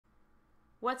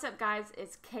What's up guys,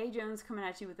 it's Kay Jones coming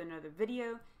at you with another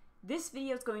video. This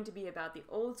video is going to be about the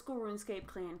Old School Runescape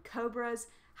Clan Cobras,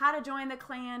 how to join the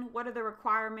clan, what are the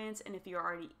requirements, and if you're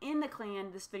already in the clan,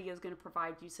 this video is going to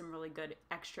provide you some really good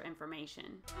extra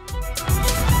information.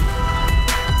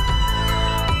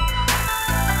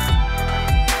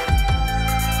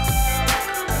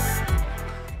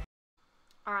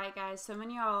 Alright guys, so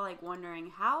many of y'all are like wondering,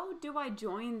 how do I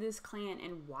join this clan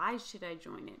and why should I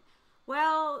join it?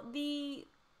 Well, the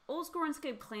Old School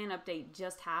Runescape Clan update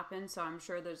just happened, so I'm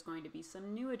sure there's going to be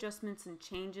some new adjustments and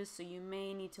changes, so you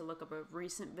may need to look up a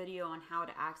recent video on how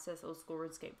to access Old School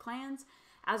Runescape Clans.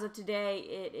 As of today,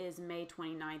 it is May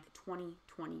 29th,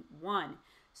 2021.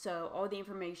 So all the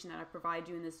information that I provide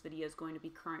you in this video is going to be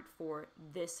current for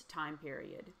this time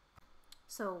period.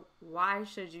 So why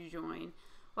should you join?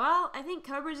 Well, I think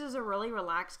Cobras is a really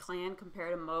relaxed clan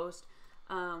compared to most.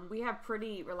 We have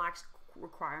pretty relaxed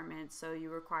requirements, so you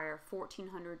require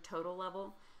 1400 total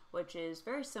level, which is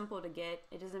very simple to get.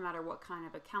 It doesn't matter what kind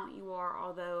of account you are,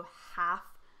 although half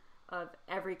of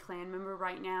every clan member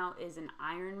right now is an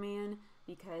Ironman,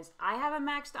 because I have a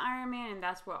maxed Ironman and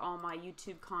that's what all my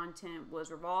YouTube content was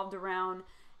revolved around.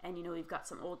 And you know, we've got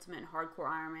some ultimate and hardcore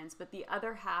Ironmans, but the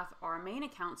other half are main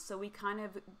accounts, so we kind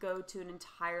of go to an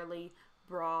entirely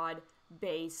broad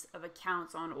base of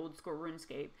accounts on Old School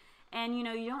RuneScape. And you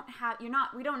know,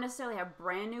 we don't necessarily have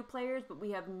brand new players, but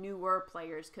we have newer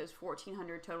players because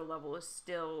 1400 total level is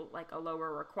still like a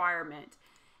lower requirement.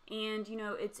 And you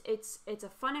know, it's a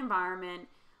fun environment.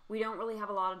 We don't really have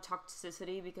a lot of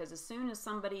toxicity because as soon as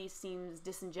somebody seems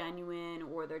disingenuous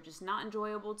or they're just not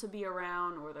enjoyable to be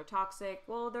around or they're toxic,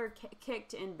 well, they're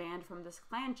kicked and banned from this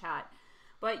clan chat.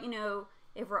 But you know,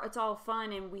 if it's all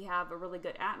fun and we have a really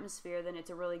good atmosphere, then it's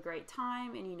a really great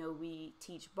time. And you know, we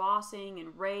teach bossing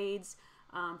and raids.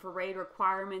 For raid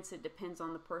requirements, it depends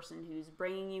on the person who's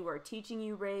bringing you or teaching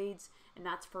you raids, and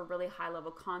that's for really high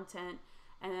level content.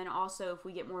 And then also, if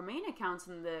we get more main accounts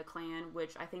in the clan,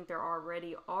 which I think there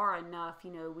already are enough,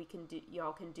 you know,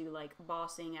 y'all can do like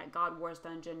bossing at God Wars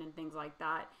Dungeon and things like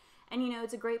that. And you know,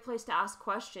 it's a great place to ask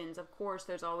questions. Of course,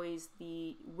 there's always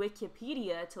the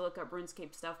Wikipedia to look up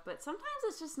RuneScape stuff, but sometimes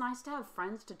it's just nice to have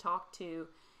friends to talk to.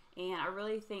 And I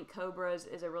really think Cobras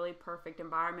is a really perfect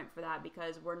environment for that,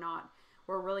 because we're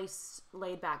a really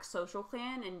laid back social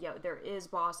clan, and yeah, there is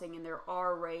bossing and there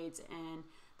are raids and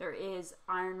there is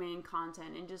Ironman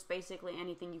content and just basically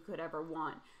anything you could ever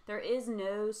want. There is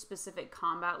no specific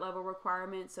combat level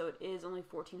requirement, so it is only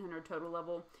 1400 total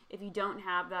level. If you don't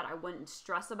have that, I wouldn't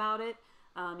stress about it.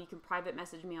 You can private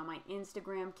message me on my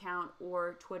Instagram account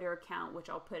or Twitter account, which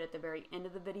I'll put at the very end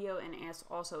of the video and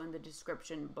also in the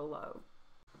description below.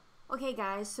 Okay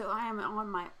guys, so I am on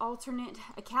my alternate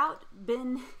account,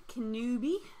 Ben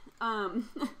Kenoobi.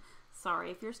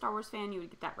 Sorry, if you're a Star Wars fan, you would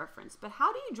get that reference. But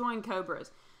how do you join Cobras?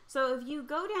 So if you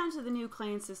go down to the new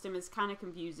clan system, it's kind of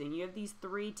confusing. You have these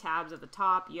three tabs at the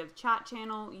top. You have chat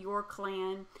channel, your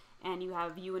clan, and you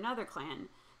have view another clan.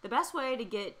 The best way to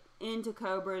get into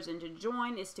Cobras and to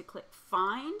join is to click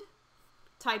find,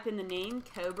 type in the name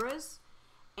Cobras,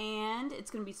 and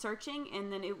it's going to be searching,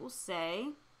 and then it will say,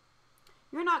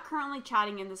 you're not currently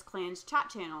chatting in this clan's chat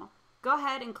channel. Go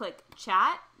ahead and click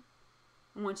chat.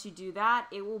 And once you do that,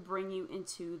 it will bring you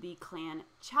into the clan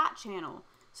chat channel.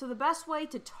 So the best way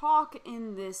to talk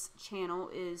in this channel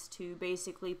is to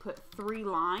basically put 3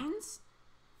 lines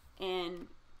and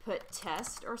put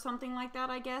test or something like that,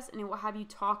 I guess, and it will have you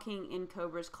talking in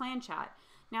Cobra's clan chat.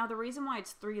 Now the reason why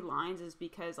it's 3 lines is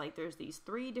because like there's these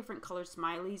 3 different color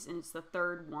smileys and it's the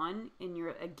third one and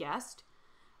you're a guest.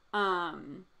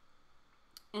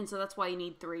 And so that's why you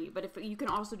need 3. But if you can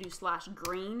also do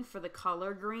 /green for the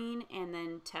color green and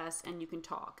then test and you can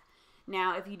talk.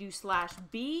 Now if you do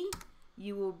 /B,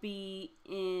 you will be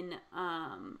in,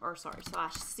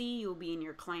 /C, you'll be in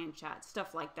your clan chat,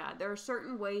 stuff like that. There are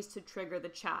certain ways to trigger the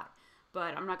chat,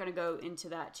 but I'm not going to go into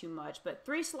that too much. But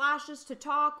 3 slashes to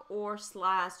talk or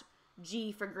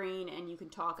 /G for green, and you can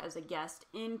talk as a guest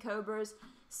in Cobras.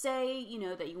 Say, you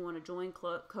know, that you want to join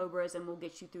Cobras, and we'll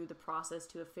get you through the process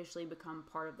to officially become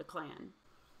part of the clan.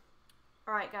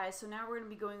 Alright guys, so now we're going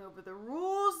to be going over the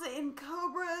rules in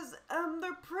Cobras.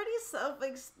 They're pretty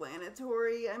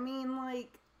self-explanatory. I mean,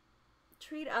 like,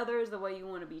 treat others the way you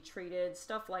want to be treated,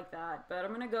 stuff like that. But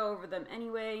I'm going to go over them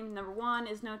anyway. Number 1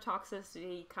 is no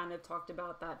toxicity. Kind of talked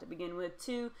about that to begin with.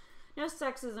 2, no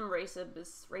sexism,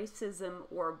 racism,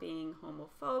 or being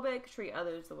homophobic. Treat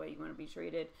others the way you want to be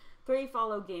treated. 3,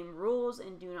 follow game rules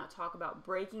and do not talk about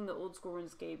breaking the Old School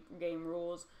RuneScape game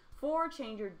rules. 4,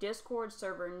 change your Discord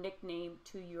server nickname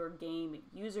to your game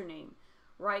username.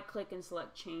 Right click and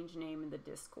select change name in the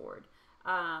Discord.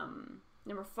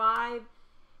 Number 5,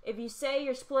 If you say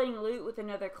you're splitting loot with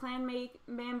another clan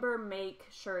member, make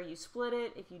sure you split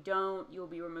it. If you don't, you'll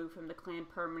be removed from the clan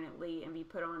permanently and be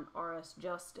put on RS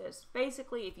Justice.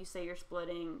 Basically, if you say you're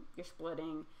splitting, you're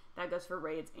splitting. That goes for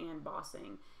raids and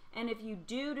bossing. And if you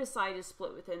do decide to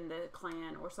split within the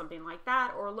clan or something like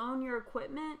that, or loan your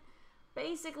equipment,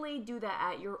 basically do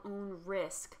that at your own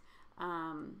risk.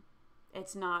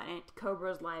 It's not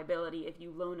Cobra's liability if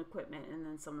you loan equipment and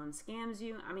then someone scams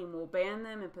you. I mean, we'll ban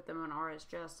them and put them on RS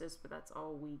Justice, but that's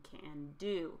all we can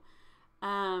do.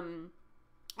 And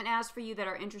as for you that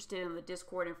are interested in the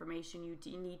Discord information,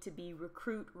 you need to be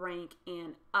recruit rank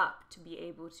and up to be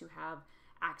able to have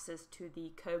access to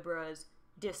the Cobras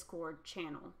Discord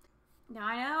channel. Now,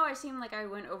 I know I seem like I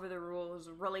went over the rules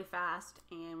really fast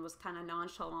and was kind of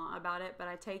nonchalant about it, but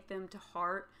I take them to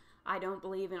heart. I don't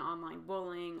believe in online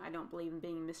bullying. I don't believe in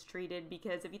being mistreated,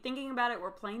 because if you're thinking about it, we're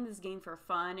playing this game for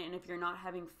fun, and if you're not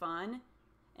having fun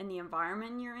in the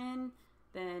environment you're in,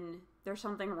 then there's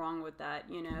something wrong with that,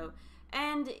 you know?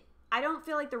 And I don't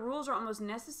feel like the rules are almost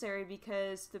necessary,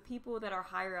 because the people that are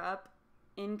higher up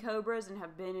in Cobras and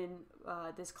have been in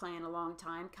this clan a long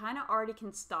time kind of already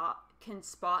can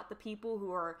spot the people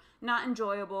who are not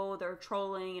enjoyable, they're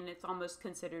trolling, and it's almost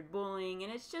considered bullying,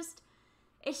 and it's just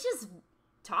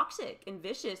toxic and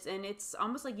vicious, and it's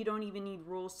almost like you don't even need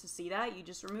rules to see that. You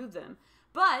just remove them.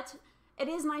 But it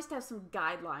is nice to have some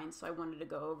guidelines, so I wanted to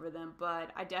go over them. But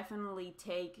I definitely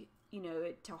take, you know,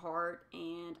 it to heart,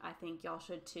 and I think y'all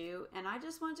should too. And I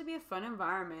just want it to be a fun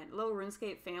environment, a little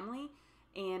RuneScape family,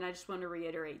 and I just want to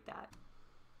reiterate that.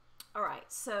 Alright,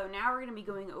 so now we're going to be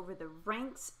going over the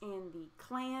ranks in the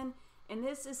clan, and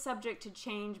this is subject to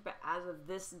change, but as of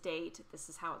this date, this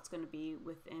is how it's going to be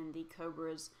within the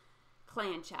Cobras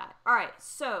clan chat. Alright,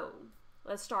 so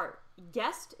let's start.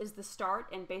 Guest is the start,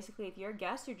 and basically if you're a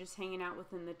guest, you're just hanging out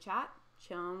within the chat,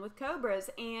 chilling with Cobras,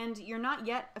 and you're not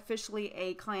yet officially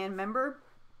a clan member,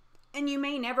 and you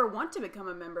may never want to become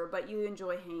a member, but you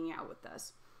enjoy hanging out with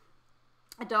us.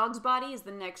 A dog's body is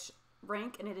the next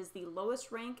rank, and it is the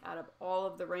lowest rank out of all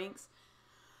of the ranks.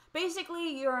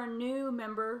 Basically, you're a new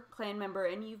member, clan member,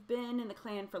 and you've been in the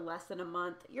clan for less than a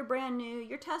month. You're brand new,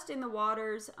 you're testing the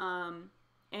waters,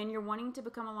 and you're wanting to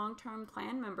become a long-term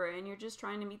clan member, and you're just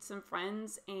trying to meet some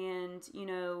friends and, you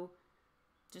know,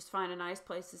 just find a nice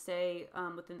place to stay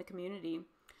within the community.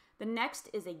 The next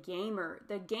is a gamer.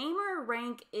 The gamer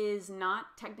rank is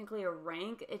not technically a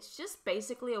rank. It's just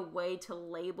basically a way to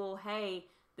label, hey,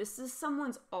 this is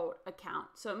someone's alt account.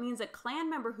 So it means a clan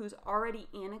member who's already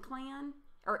in a clan,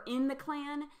 or in the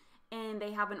clan, and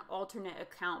they have an alternate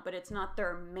account, but it's not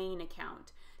their main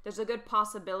account. There's a good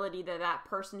possibility that that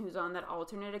person who's on that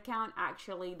alternate account,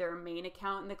 actually their main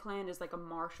account in the clan is like a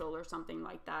marshal or something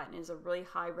like that, and is a really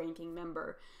high-ranking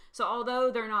member. So although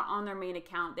they're not on their main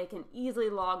account, they can easily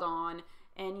log on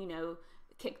and, you know,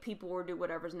 kick people or do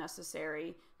whatever's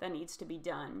necessary that needs to be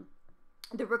done.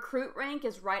 The recruit rank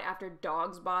is right after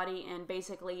dog's body, and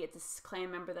basically it's a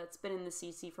clan member that's been in the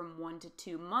CC from 1 to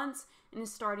 2 months and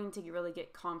is starting to really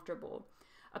get comfortable.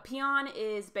 A peon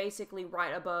is basically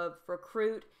right above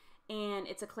recruit, and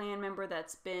it's a clan member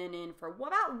that's been in for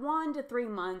about 1 to 3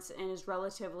 months and is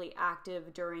relatively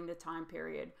active during the time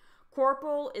period.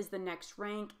 Corporal is the next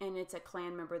rank, and it's a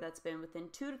clan member that's been within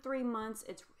 2 to 3 months.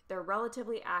 They're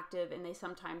relatively active, and they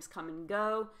sometimes come and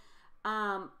go.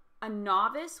 A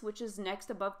novice, which is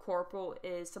next above corporal,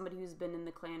 is somebody who's been in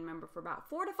the clan member for about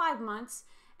 4 to 5 months,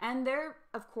 and they're,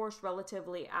 of course,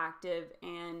 relatively active,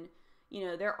 and, you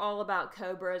know, they're all about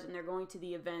Cobras, and they're going to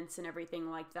the events and everything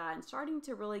like that, and starting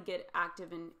to really get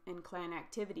active in clan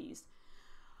activities.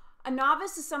 A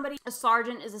novice is somebody, a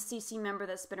sergeant is a CC member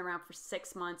that's been around for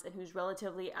 6 months and who's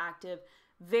relatively active,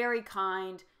 very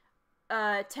kind,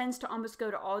 tends to almost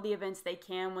go to all the events they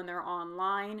can when they're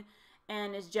online,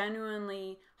 and is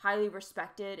genuinely highly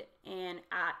respected and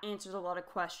answers a lot of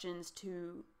questions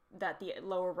that the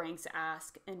lower ranks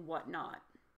ask and whatnot.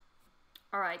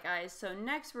 Alright guys, so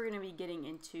next we're going to be getting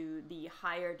into the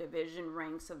higher division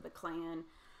ranks of the clan.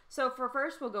 So for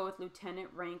first we'll go with lieutenant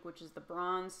rank, which is the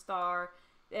bronze star.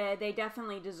 They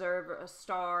definitely deserve a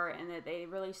star, and that they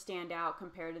really stand out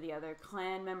compared to the other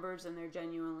clan members, and they're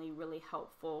genuinely really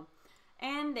helpful.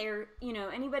 And they're, you know,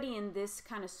 anybody in this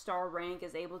kind of star rank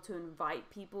is able to invite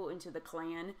people into the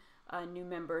clan, new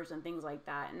members and things like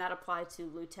that. And that applies to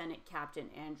lieutenant, captain,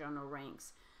 and general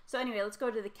ranks. So anyway, let's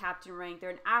go to the captain rank. They're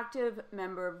an active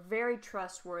member, very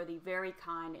trustworthy, very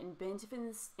kind, and been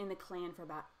in the clan for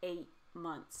about 8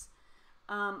 months.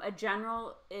 A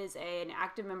general is an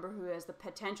active member who has the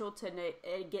potential to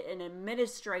get an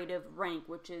administrative rank,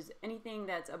 which is anything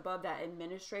that's above that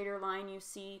administrator line you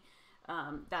see.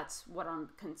 That's what I'm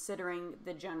considering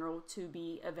the general to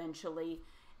be eventually.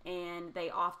 And they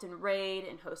often raid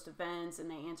and host events,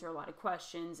 and they answer a lot of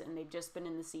questions, and they've just been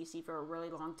in the CC for a really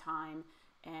long time,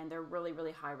 and they're really,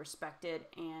 really high respected,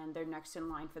 and they're next in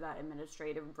line for that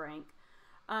administrative rank.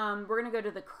 We're going to go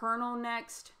to the Colonel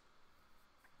next.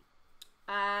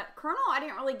 Colonel, I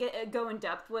didn't really go in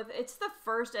depth with. It's the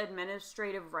first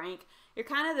administrative rank. You're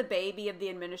kind of the baby of the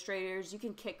administrators. You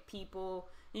can kick people.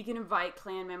 You can invite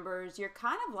clan members. You're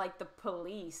kind of like the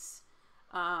police.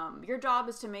 Your job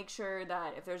is to make sure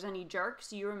that if there's any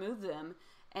jerks, you remove them.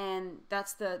 And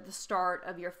that's the start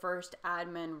of your first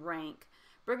admin rank.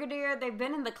 Brigadier, they've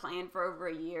been in the clan for over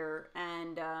a year,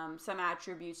 and some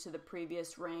attributes to the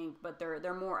previous rank, but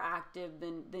they're more active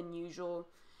than usual.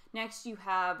 Next, you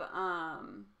have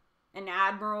an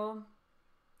admiral.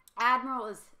 Admiral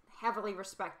is heavily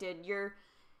respected. You're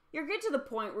get to the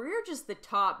point where you're just the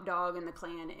top dog in the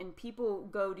clan, and people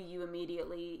go to you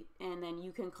immediately, and then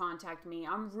you can contact me.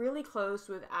 I'm really close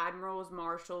with admirals,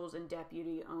 marshals, and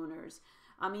deputy owners.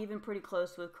 I'm even pretty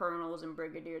close with colonels and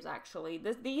brigadiers, actually.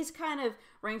 These kind of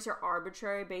ranks are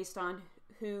arbitrary based on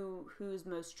who's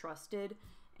most trusted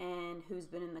and who's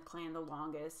been in the clan the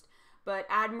longest. But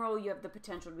admiral, you have the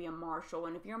potential to be a marshal,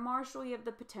 and if you're a marshal, you have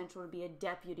the potential to be a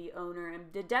deputy owner,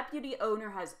 and the deputy owner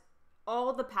has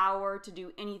all the power to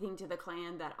do anything to the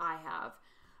clan that I have.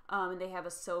 And they have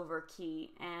a silver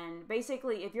key. And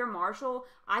basically, if you're marshal,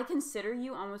 I consider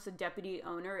you almost a deputy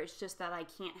owner. It's just that I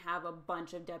can't have a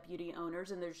bunch of deputy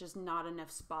owners, and there's just not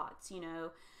enough spots, you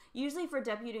know. Usually for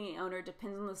deputy owner, it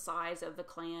depends on the size of the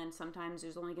clan. Sometimes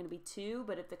there's only going to be 2,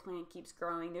 but if the clan keeps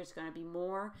growing, there's going to be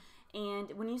more.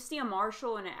 And when you see a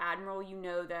marshal and an admiral, you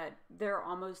know that they're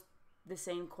almost the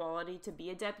same quality to be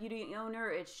a deputy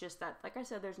owner. It's just that, like I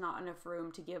said, there's not enough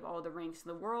room to give all the ranks in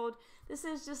the world. This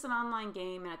is just an online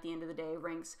game, and at the end of the day,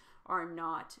 ranks are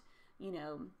not, you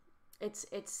know, it's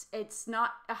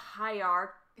not a hierarchical,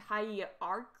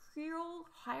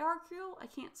 I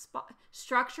can't spot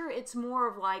structure. It's more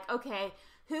of like, okay,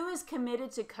 who is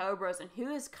committed to Cobras, and who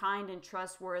is kind and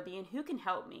trustworthy, and who can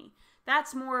help me?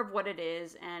 That's more of what it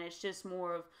is, and it's just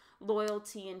more of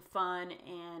loyalty and fun,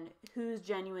 and who's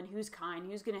genuine, who's kind,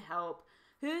 who's going to help,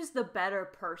 who's the better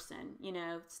person, you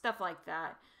know, stuff like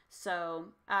that. So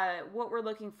what we're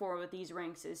looking for with these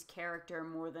ranks is character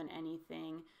more than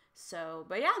anything. So,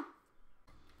 but yeah.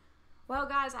 Well,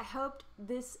 guys, I hoped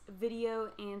this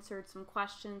video answered some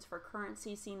questions for current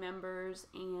CC members,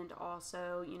 and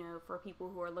also, you know, for people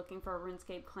who are looking for a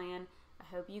RuneScape clan. I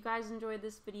hope you guys enjoyed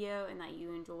this video, and that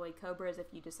you enjoy Cobras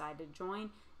if you decide to join.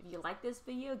 If you like this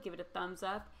video, give it a thumbs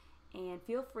up, and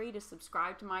feel free to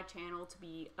subscribe to my channel to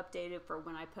be updated for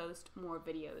when I post more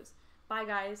videos. Bye,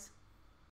 guys.